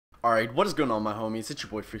Alright, what is going on, my homies? It's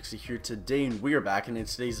your boy Freaksy here today, and we are back, and in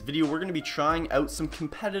today's video we're going to be trying out some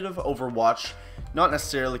competitive Overwatch. Not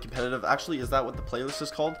necessarily competitive, actually, is that what the playlist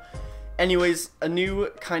is called? Anyways, a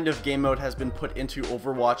new kind of game mode has been put into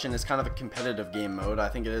Overwatch, and it's kind of a competitive game mode. I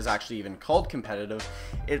think it is actually even called competitive.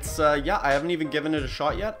 It's, yeah, I haven't even given it a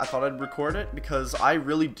shot yet. I thought I'd record it, because I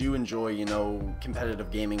really do enjoy, you know,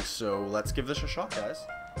 competitive gaming, so let's give this a shot, guys.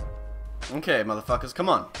 Okay, motherfuckers, come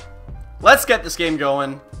on. Let's get this game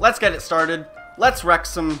going. Let's get it started. Let's wreck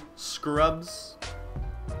some scrubs.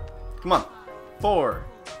 Come on. 4,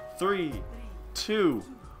 3, 2,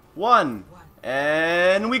 1.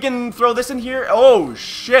 And we can throw this in here. Oh,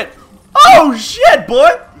 shit. Oh, shit,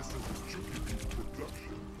 boy.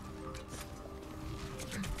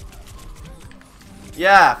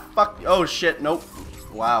 Yeah, fuck. Oh, shit. Nope.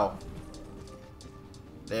 Wow.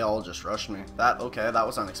 They all just rushed me. Okay, that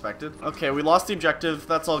was unexpected. Okay, we lost the objective.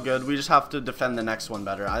 That's all good. We just have to defend the next one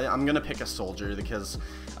better. I'm gonna pick a soldier because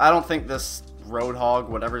I don't think this Roadhog,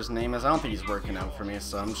 whatever his name is, I don't think he's working out for me.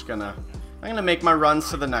 So I'm gonna make my runs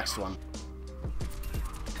to the next one.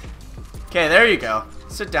 Okay, there you go.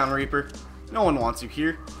 Sit down, Reaper. No one wants you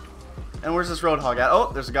here. And where's this Roadhog at? Oh,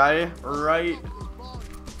 there's a guy right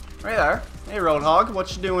there. Hey, Roadhog,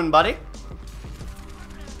 what you doing, buddy?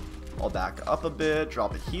 I'll back up a bit,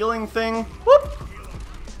 drop a healing thing. Whoop!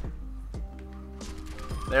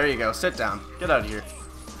 There you go, sit down. Get out of here.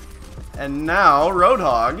 And now,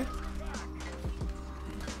 Roadhog.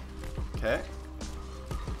 Okay.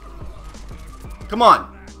 Come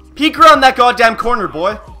on! Peek around that goddamn corner,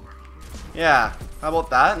 boy! Yeah, how about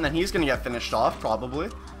that? And then he's gonna get finished off, probably.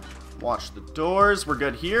 Watch the doors, we're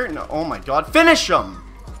good here. No, oh my god, finish him!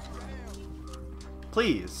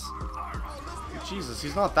 Please. Jesus,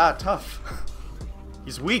 he's not that tough.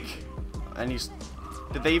 He's weak. And he's...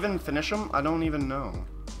 Did they even finish him? I don't even know.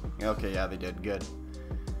 Okay, yeah, they did. Good.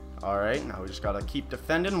 Alright, now we just gotta keep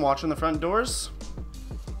defending, watching the front doors.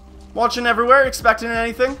 Watching everywhere, expecting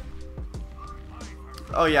anything.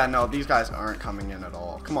 Oh yeah, no, these guys aren't coming in at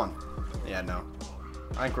all. Come on. Yeah, no.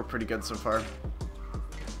 I think we're pretty good so far.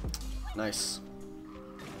 Nice.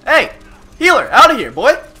 Hey! Healer! Out of here,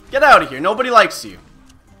 boy! Get out of here. Nobody likes you.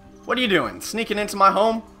 What are you doing? Sneaking into my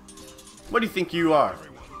home? What do you think you are?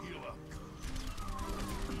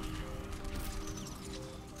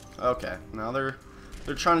 Okay, now they're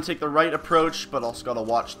trying to take the right approach, but also gotta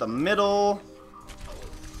watch the middle.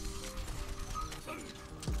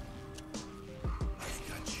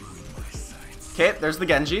 Okay, there's the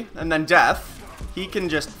Genji, and then Death. He can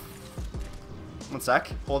just... One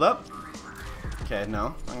sec, hold up. Okay,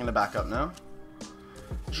 no, I'm gonna back up now.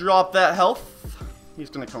 Drop that health. He's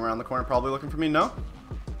gonna come around the corner probably looking for me. No?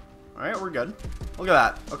 Alright, we're good. Look at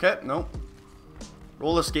that. Okay, nope.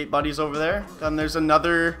 Roller skate buddies over there. Then there's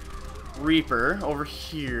another Reaper over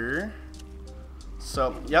here.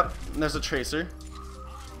 So, yep, there's a Tracer.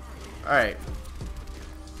 Alright.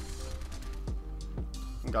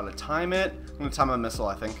 Gotta time it. I'm gonna time a missile,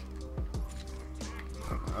 I think.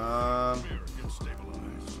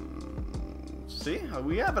 See?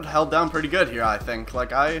 We have it held down pretty good here, I think.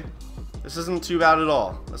 This isn't too bad at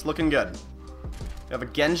all. It's looking good. We have a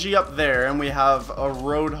Genji up there, and we have a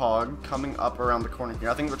Roadhog coming up around the corner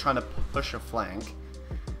here. I think we're trying to push a flank.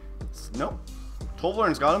 Nope.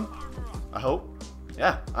 Tolvern's got him. I hope.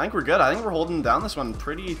 Yeah, I think we're good. I think we're holding down this one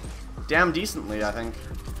pretty damn decently, I think.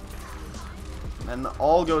 And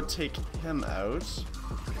I'll go take him out.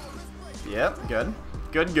 Yep, good.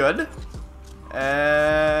 Good, good.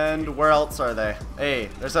 And where else are they? Hey,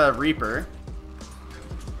 there's a Reaper.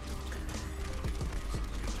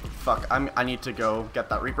 Fuck, I need to go get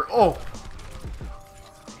that Reaper. Oh!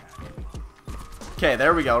 Okay,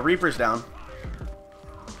 there we go. Reaper's down.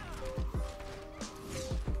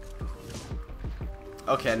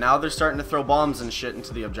 Okay, now they're starting to throw bombs and shit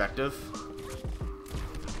into the objective.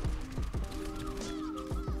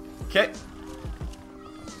 Okay.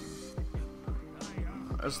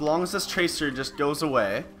 As long as this Tracer just goes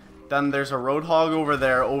away, then there's a Roadhog over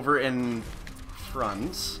there, over in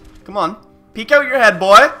front. Come on. Peek out your head,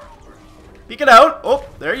 boy! Peek it out. Oh,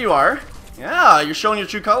 there you are. Yeah, you're showing your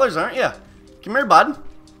true colors, aren't you? Come here, bud.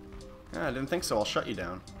 Yeah, I didn't think so. I'll shut you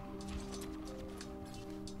down.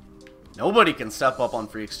 Nobody can step up on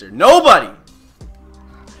Freakster. Nobody!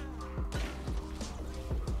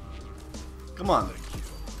 Come on.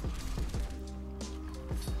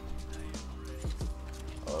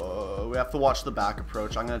 We have to watch the back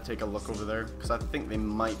approach. I'm going to take a look over there, because I think they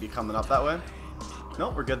might be coming up that way.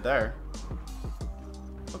 Nope, we're good there.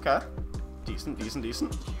 Okay. Decent, decent,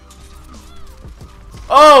 decent.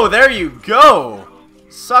 Oh, there you go!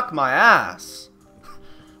 Suck my ass.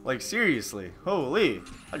 Like, seriously. Holy.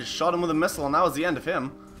 I just shot him with a missile and that was the end of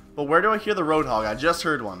him. But where do I hear the Roadhog? I just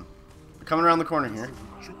heard one. They're coming around the corner here.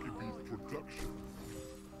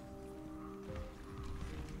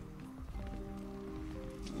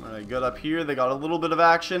 Alright, good up here. They got a little bit of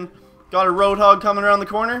action. Got a Roadhog coming around the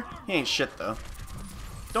corner. He ain't shit though.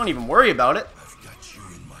 Don't even worry about it.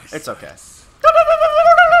 It's okay.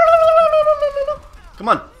 Come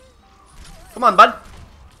on. Come on, bud.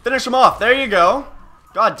 Finish him off. There you go.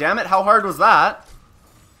 God damn it. How hard was that?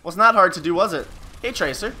 Wasn't that hard to do, was it? Hey,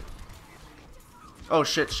 Tracer. Oh,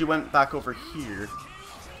 shit. She went back over here.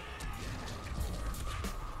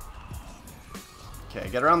 Okay,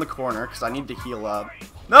 get around the corner, because I need to heal up.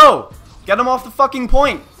 No! Get him off the fucking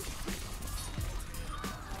point!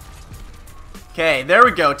 Okay, there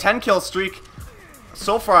we go. 10 kill streak.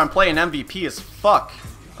 So far, I'm playing MVP as fuck.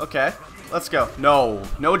 Okay, let's go. No,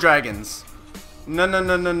 no dragons. No, no,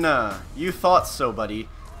 no, no, no. You thought so, buddy.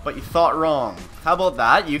 But you thought wrong. How about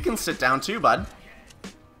that? You can sit down too, bud.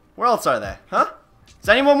 Where else are they? Huh? Does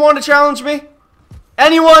anyone want to challenge me?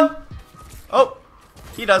 Anyone? Oh,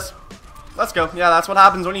 he does. Let's go. Yeah, that's what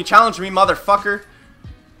happens when you challenge me, motherfucker.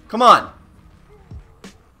 Come on.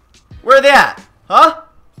 Where are they at? Huh?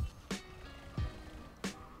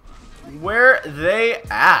 Where they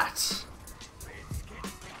at?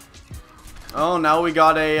 Oh, now we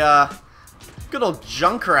got a good old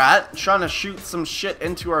Junkrat trying to shoot some shit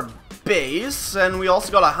into our base. And we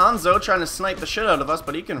also got a Hanzo trying to snipe the shit out of us,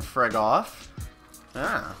 but he can frig off.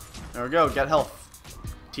 Ah, there we go. Get health.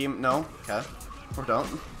 Team, no. Okay. Or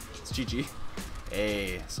don't. It's GG.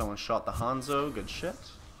 Hey, someone shot the Hanzo. Good shit.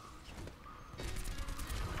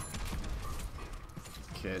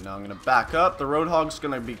 Okay, now I'm going to back up. The Roadhog's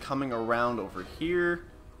going to be coming around over here.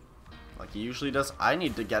 Like he usually does. I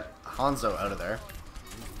need to get Hanzo out of there.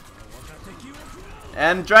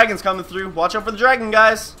 And dragon's coming through. Watch out for the dragon,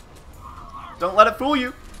 guys. Don't let it fool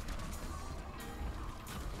you.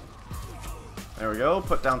 There we go.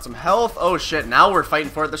 Put down some health. Oh shit, now we're fighting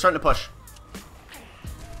for it. They're starting to push.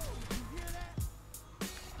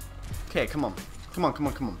 Okay, come on. Come on, come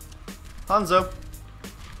on, come on. Hanzo.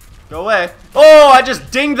 Go away. Oh, I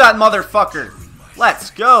just dinged that motherfucker. Let's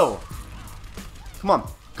go. Come on.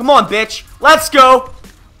 Come on, bitch. Let's go.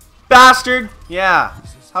 Bastard. Yeah.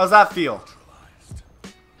 How's that feel?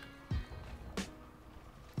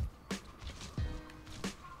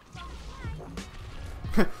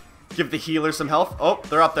 Give the healer some health. Oh,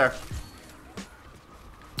 they're up there.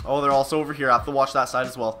 Oh, they're also over here. I have to watch that side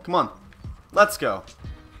as well. Come on. Let's go.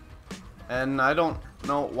 And I don't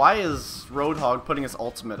know. Why is Roadhog putting his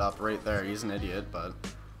ultimate up right there? He's an idiot, but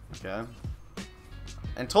okay.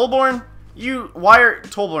 And Tollborn,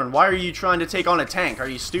 why are you trying to take on a tank? Are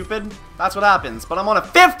you stupid? That's what happens. But I'm on a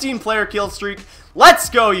 15-player kill streak. Let's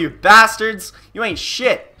go, you bastards. You ain't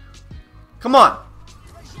shit. Come on.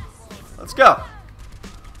 Let's go.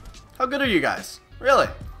 How good are you guys? Really?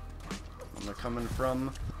 They're coming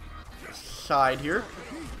from the side here.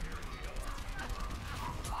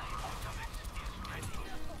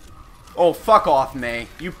 Oh, fuck off, May.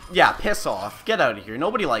 Yeah, piss off. Get out of here.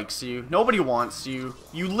 Nobody likes you. Nobody wants you.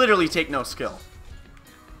 You literally take no skill.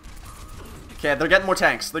 Okay, they're getting more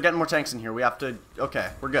tanks. They're getting more tanks in here. We have to... Okay,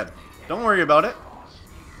 we're good. Don't worry about it.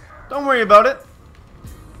 Don't worry about it.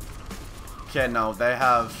 Okay, no, they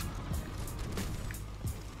have...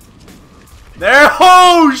 There!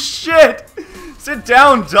 Oh, shit! Sit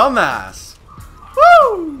down, dumbass.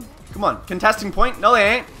 Woo! Come on, contesting point. No,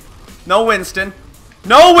 they ain't. No, Winston.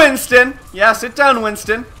 No, Winston! Yeah, sit down,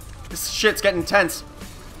 Winston. This shit's getting intense.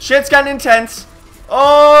 Shit's getting intense.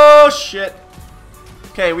 Oh, shit.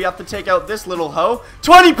 Okay, we have to take out this little hoe.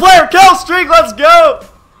 20-player kill streak, let's go!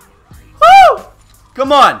 Woo!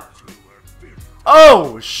 Come on.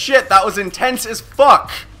 Oh, shit, that was intense as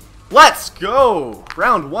fuck. Let's go.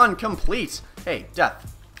 Round 1 complete. Hey,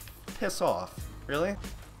 Death. Piss off. Really?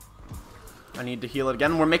 I need to heal it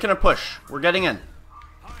again. We're making a push. We're getting in.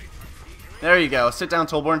 There you go. Sit down,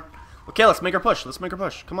 Tollborn. Okay, let's make her push. Let's make her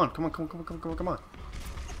push. Come on, come on, come on, come on, come on, come on.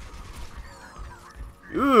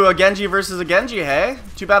 Ooh, a Genji versus a Genji, hey?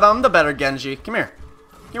 Too bad I'm the better Genji. Come here.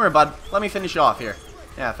 Come here, bud. Let me finish you off here.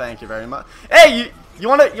 Yeah, thank you very much. Hey, you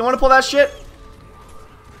wanna pull that shit?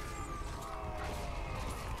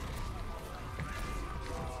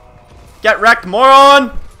 Get wrecked,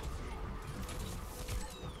 moron!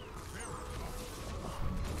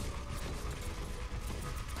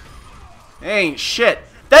 They ain't shit.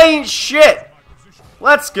 They ain't shit!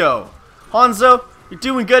 Let's go. Hanzo, you're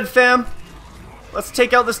doing good, fam. Let's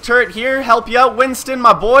take out this turret here. Help you out, Winston,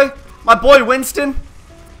 my boy. My boy, Winston.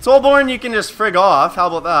 Tollborn, you can just frig off.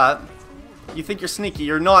 How about that? You think you're sneaky.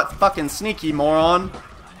 You're not fucking sneaky, moron.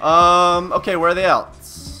 Okay, where are they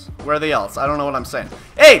else? Where are they else? I don't know what I'm saying.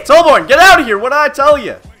 Hey, Tollborn, get out of here! What did I tell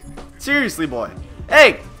you? Seriously, boy.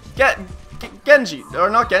 Hey, Genji, or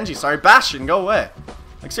not Genji, sorry, Bastion, go away.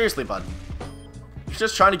 Like, seriously, bud. You're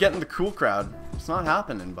just trying to get in the cool crowd. It's not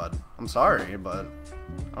happening, bud. I'm sorry, but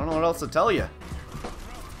I don't know what else to tell you.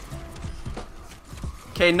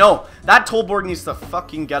 Okay, no. That Tollborn needs to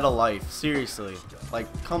fucking get a life. Seriously. Like,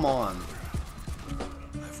 come on.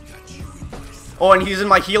 Oh, and he's in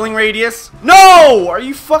my healing radius? No! Are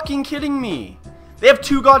you fucking kidding me? They have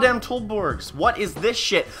 2 goddamn Tollborgs. What is this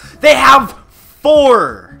shit? They have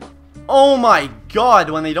 4! Oh my god,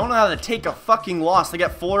 when they don't know how to take a fucking loss, they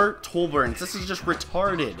get 4 Tollborns. This is just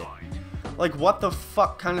retarded. Like, what the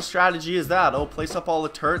fuck kind of strategy is that? Oh, place up all the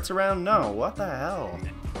turrets around? No, what the hell?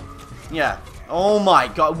 Yeah. Oh my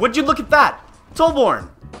god, would you look at that? Tollborn!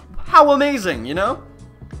 How amazing, you know?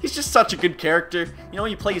 He's just such a good character. You know,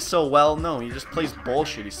 he plays so well. No, he just plays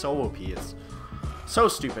bullshit. He's so OP. It's so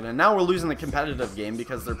stupid. And now we're losing the competitive game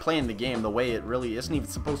because they're playing the game the way it really isn't even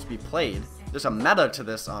supposed to be played. There's a meta to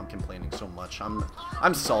this. Oh, I'm complaining so much.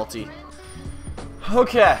 I'm salty.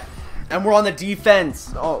 Okay. And we're on the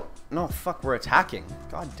defense. Oh, no, fuck, we're attacking.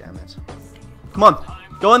 God damn it. Come on.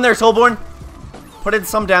 Go in there, Tollborn. Put in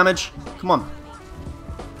some damage. Come on.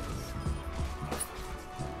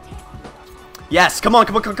 Yes, come on,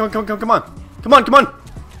 come on, come on, come on, come on, come on. Come on, come on.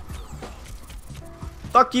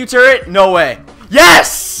 Fuck you, turret. No way.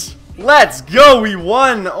 Yes! Let's go. We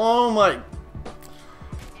won. Oh my.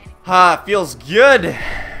 Ah, feels good.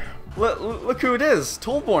 Look who it is.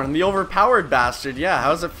 Tollborn, the overpowered bastard. Yeah,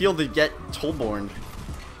 how does it feel to get Tollborn?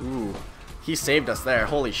 Ooh, he saved us there.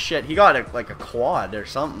 Holy shit. He got like a quad or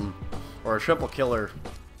something. Or a triple killer.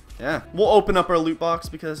 Yeah. We'll open up our loot box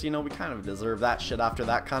because, you know, we kind of deserve that shit after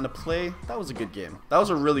that kind of play. That was a good game. That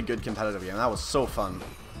was a really good competitive game. That was so fun.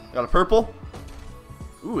 Got a purple.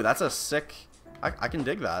 Ooh, that's a sick... I can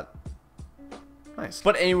dig that. Nice.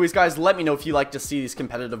 But anyways, guys, let me know if you like to see these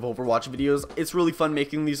competitive Overwatch videos. It's really fun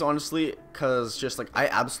making these, honestly, because just like I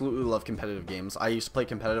absolutely love competitive games. I used to play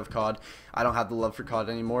competitive COD. I don't have the love for COD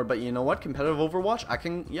anymore, but you know what? Competitive Overwatch, I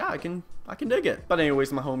can dig it. But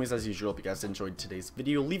anyways, my homies, as usual, if you guys enjoyed today's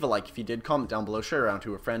video, leave a like if you did, comment down below, share around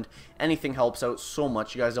to a friend. Anything helps out so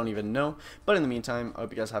much, you guys don't even know. But in the meantime, I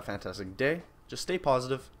hope you guys have a fantastic day. Just stay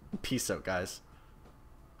positive. Peace out, guys.